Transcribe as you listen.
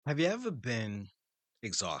Have you ever been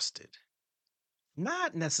exhausted?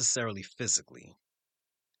 Not necessarily physically.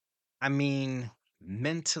 I mean,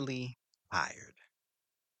 mentally tired,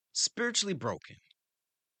 spiritually broken,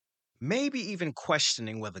 maybe even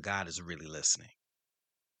questioning whether God is really listening.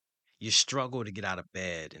 You struggle to get out of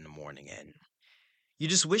bed in the morning and you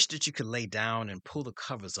just wish that you could lay down and pull the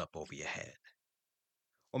covers up over your head.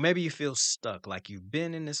 Or maybe you feel stuck like you've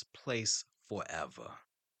been in this place forever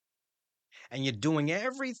and you're doing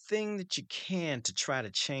everything that you can to try to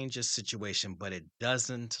change your situation, but it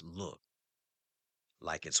doesn't look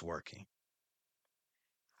like it's working.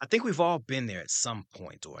 I think we've all been there at some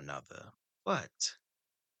point or another. But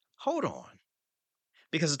hold on,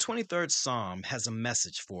 because the 23rd Psalm has a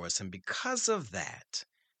message for us. And because of that,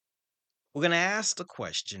 we're going to ask the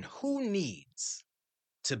question, who needs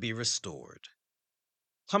to be restored?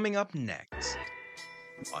 Coming up next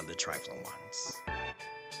on The Trifling Ones.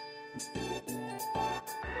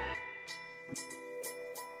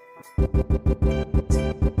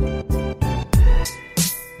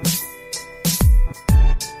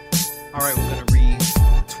 All right, we're going to read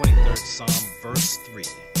the 23rd Psalm, verse 3.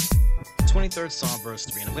 23rd Psalm, verse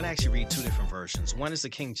 3. And I'm going to actually read two different versions. One is the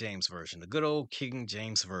King James Version, the good old King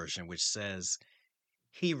James Version, which says,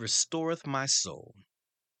 He restoreth my soul.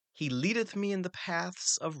 He leadeth me in the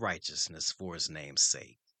paths of righteousness for his name's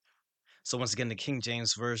sake. So once again, the King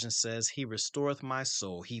James Version says, He restoreth my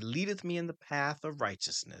soul. He leadeth me in the path of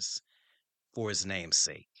righteousness for his name's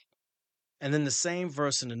sake. And then the same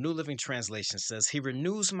verse in the New Living Translation says, He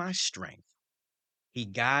renews my strength. He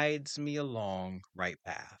guides me along right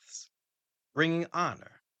paths, bringing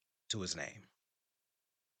honor to his name.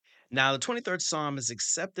 Now, the 23rd Psalm is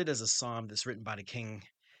accepted as a psalm that's written by the King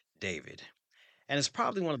David. And it's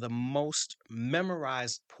probably one of the most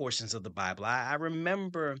memorized portions of the Bible. I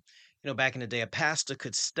remember, back in the day, a pastor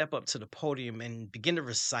could step up to the podium and begin to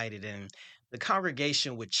recite it, and the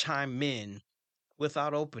congregation would chime in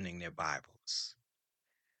without opening their Bibles.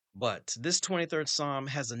 But this 23rd Psalm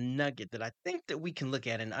has a nugget that I think that we can look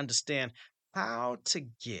at and understand how to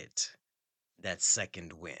get that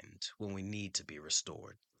second wind when we need to be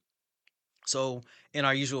restored. So, in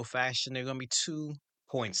our usual fashion, there are going to be 2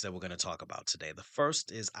 points that we're going to talk about today. The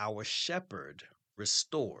first is our shepherd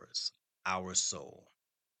restores our soul.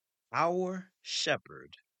 Our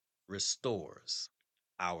shepherd restores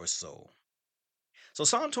our soul. So,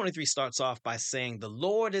 Psalm 23 starts off by saying, The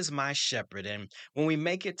Lord is my shepherd. And when we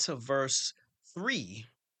make it to verse 3,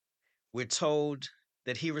 we're told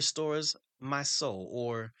that he restores my soul,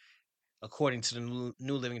 or according to the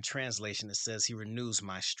New Living Translation, it says he renews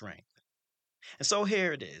my strength. And so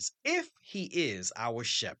here it is. If he is our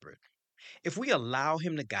shepherd, if we allow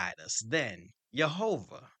him to guide us, then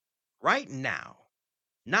Jehovah, right now,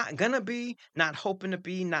 not gonna be, not hoping to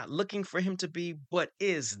be, not looking for him to be, but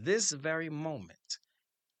is this very moment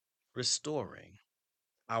restoring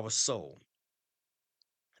our soul.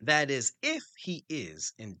 That is, if he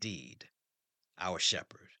is indeed our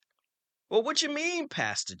shepherd. Well, what you mean,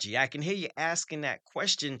 Pastor G? I can hear you asking that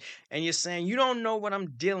question and you're saying you don't know what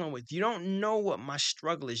I'm dealing with. You don't know what my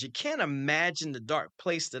struggle is. You can't imagine the dark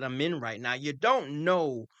place that I'm in right now. You don't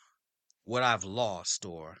know what I've lost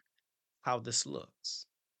or how this looks.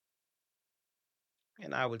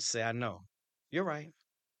 And I would say, I know. You're right.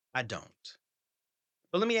 I don't.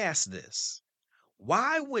 But let me ask this.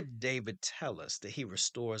 Why would David tell us that he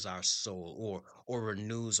restores our soul or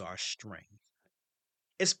renews our strength?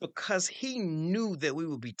 It's because he knew that we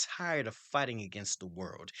would be tired of fighting against the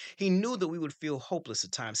world. He knew that we would feel hopeless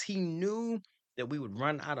at times. He knew that we would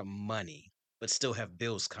run out of money, but still have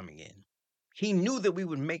bills coming in. He knew that we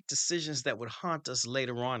would make decisions that would haunt us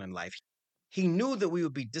later on in life. He knew that we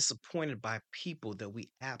would be disappointed by people that we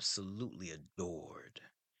absolutely adored.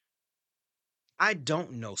 I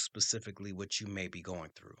don't know specifically what you may be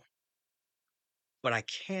going through, but I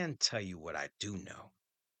can tell you what I do know.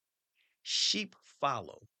 Sheep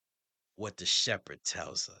follow what the shepherd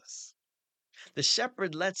tells us. The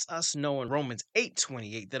shepherd lets us know in Romans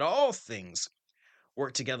 8:28 that all things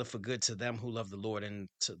work together for good to them who love the Lord and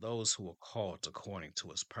to those who are called according to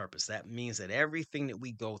his purpose. That means that everything that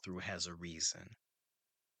we go through has a reason.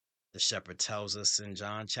 The shepherd tells us in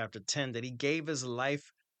John chapter 10 that he gave his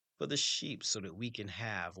life for the sheep so that we can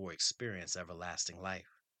have or experience everlasting life.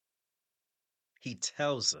 He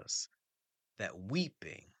tells us that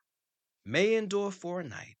weeping may endure for a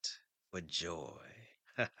night, but joy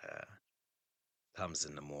comes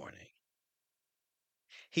in the morning.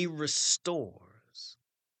 He restores.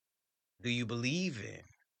 Do you believe in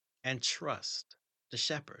and trust the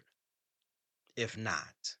shepherd? If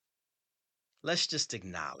not, let's just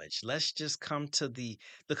acknowledge, let's just come to the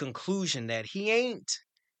conclusion that he ain't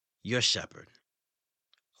your shepherd.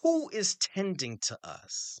 Who is tending to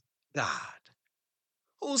us? God.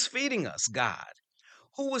 Who's feeding us? God.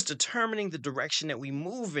 Who is determining the direction that we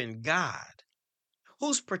move in? God.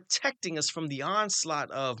 Who's protecting us from the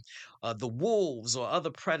onslaught of the wolves or other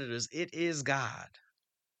predators? It is God.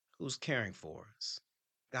 Who's caring for us?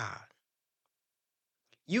 God.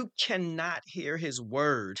 You cannot hear his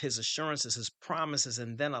word, his assurances, his promises,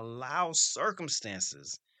 and then allow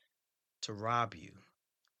circumstances to rob you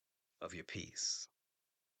of your peace.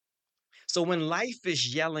 So when life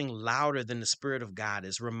is yelling louder than the Spirit of God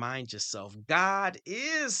is, remind yourself God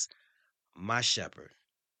is my shepherd,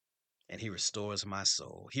 and he restores my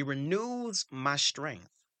soul. He renews my strength.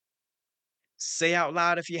 Say out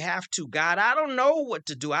loud if you have to, God, I don't know what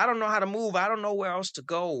to do. I don't know how to move. I don't know where else to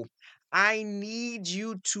go. I need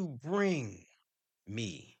you to bring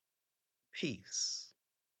me peace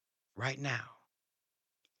right now,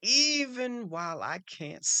 even while I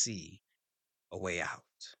can't see a way out.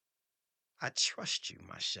 I trust you,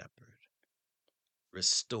 my shepherd.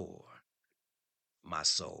 Restore my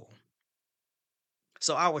soul.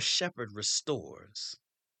 So our shepherd restores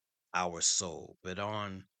our soul. But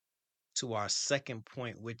on to our second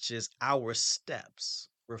point, which is our steps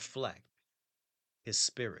reflect his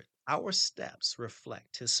spirit. Our steps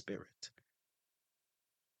reflect his spirit.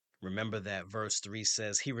 Remember that verse 3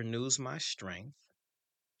 says, he renews my strength.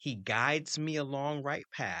 He guides me along right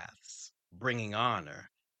paths, bringing honor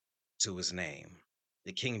to his name.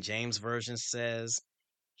 The King James Version says,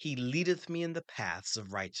 he leadeth me in the paths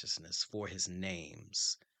of righteousness for his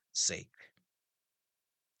name's sake.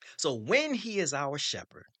 So when he is our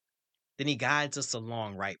shepherd, then he guides us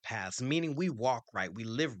along right paths, meaning we walk right, we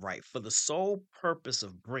live right for the sole purpose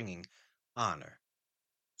of bringing honor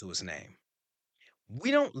to his name. We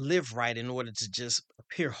don't live right in order to just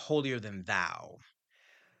appear holier than thou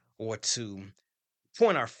or to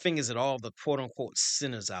point our fingers at all the quote unquote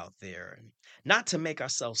sinners out there, not to make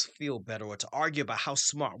ourselves feel better or to argue about how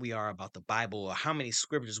smart we are about the Bible or how many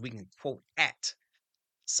scriptures we can quote at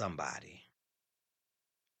somebody,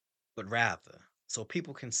 but rather so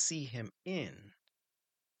people can see him in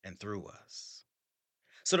and through us,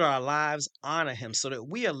 so that our lives honor him, so that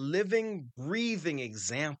we are living, breathing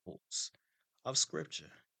examples of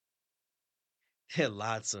scripture. There are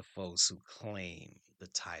lots of folks who claim the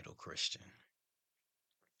title Christian.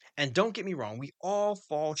 And don't get me wrong, we all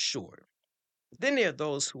fall short. Then there are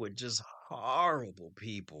those who are just horrible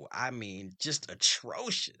people. I mean, just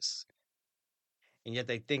atrocious. And yet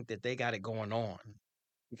they think that they got it going on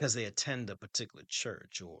because they attend a particular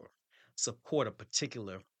church or support a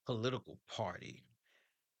particular political party.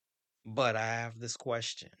 But I have this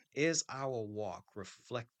question. Is our walk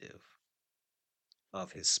reflective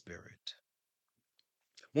of his spirit?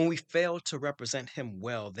 When we fail to represent him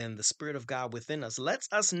well, then the Spirit of God within us lets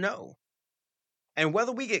us know. And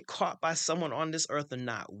whether we get caught by someone on this earth or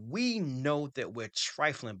not, we know that we're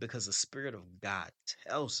trifling because the Spirit of God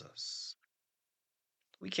tells us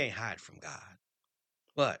we can't hide from God.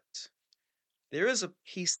 But there is a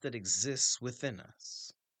peace that exists within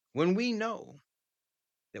us when we know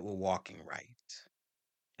that we're walking right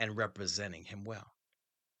and representing him well.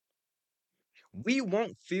 We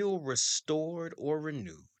won't feel restored or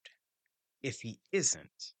renewed if he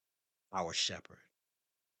isn't our shepherd.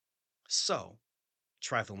 So,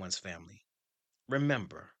 Trifle One's family,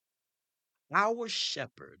 remember, our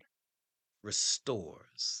shepherd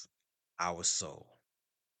restores our soul.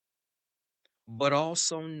 But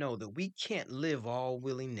also know that we can't live all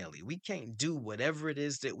willy nilly. We can't do whatever it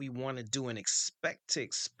is that we want to do and expect to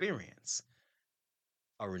experience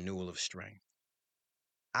a renewal of strength.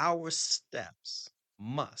 Our steps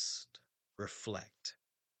must reflect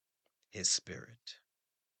his spirit.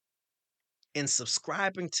 In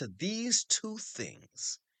subscribing to these two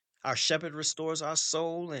things, our shepherd restores our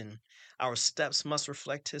soul and our steps must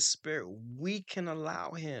reflect his spirit, we can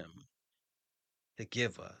allow him to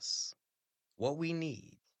give us what we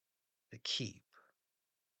need to keep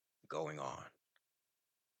going on.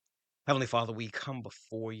 Heavenly Father, we come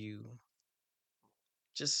before you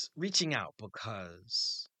just reaching out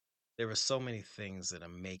because there are so many things that are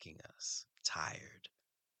making us tired.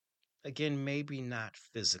 Again, maybe not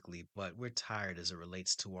physically, but we're tired as it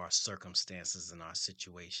relates to our circumstances and our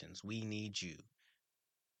situations. We need you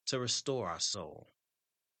to restore our soul.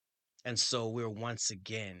 And so we're once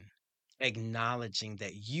again acknowledging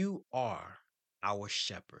that you are our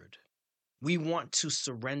shepherd. We want to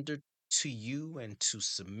surrender to you and to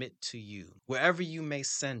submit to you wherever you may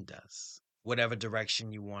send us, whatever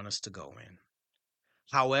direction you want us to go in,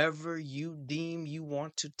 however you deem you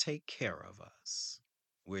want to take care of us.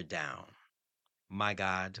 We're down. My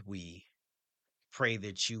God, we Pray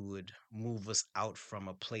that you would move us out from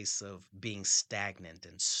a place of being stagnant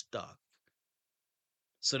and stuck,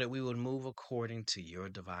 so that we would move according to your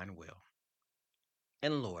divine will.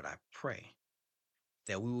 And Lord, I pray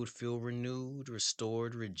that we would feel renewed,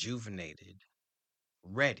 restored, rejuvenated,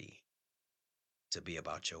 ready to be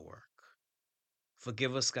about your work.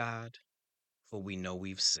 Forgive us, God, for we know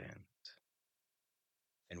we've sinned.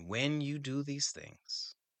 And when you do these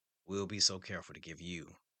things, we'll be so careful to give you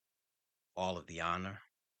all of the honor,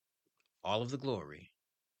 all of the glory,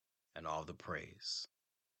 and all of the praise.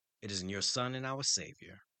 It is in your Son and our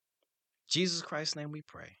Savior, Jesus Christ's name, we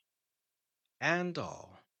pray. And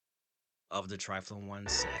all of the trifling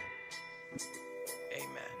ones say,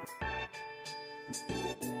 Amen.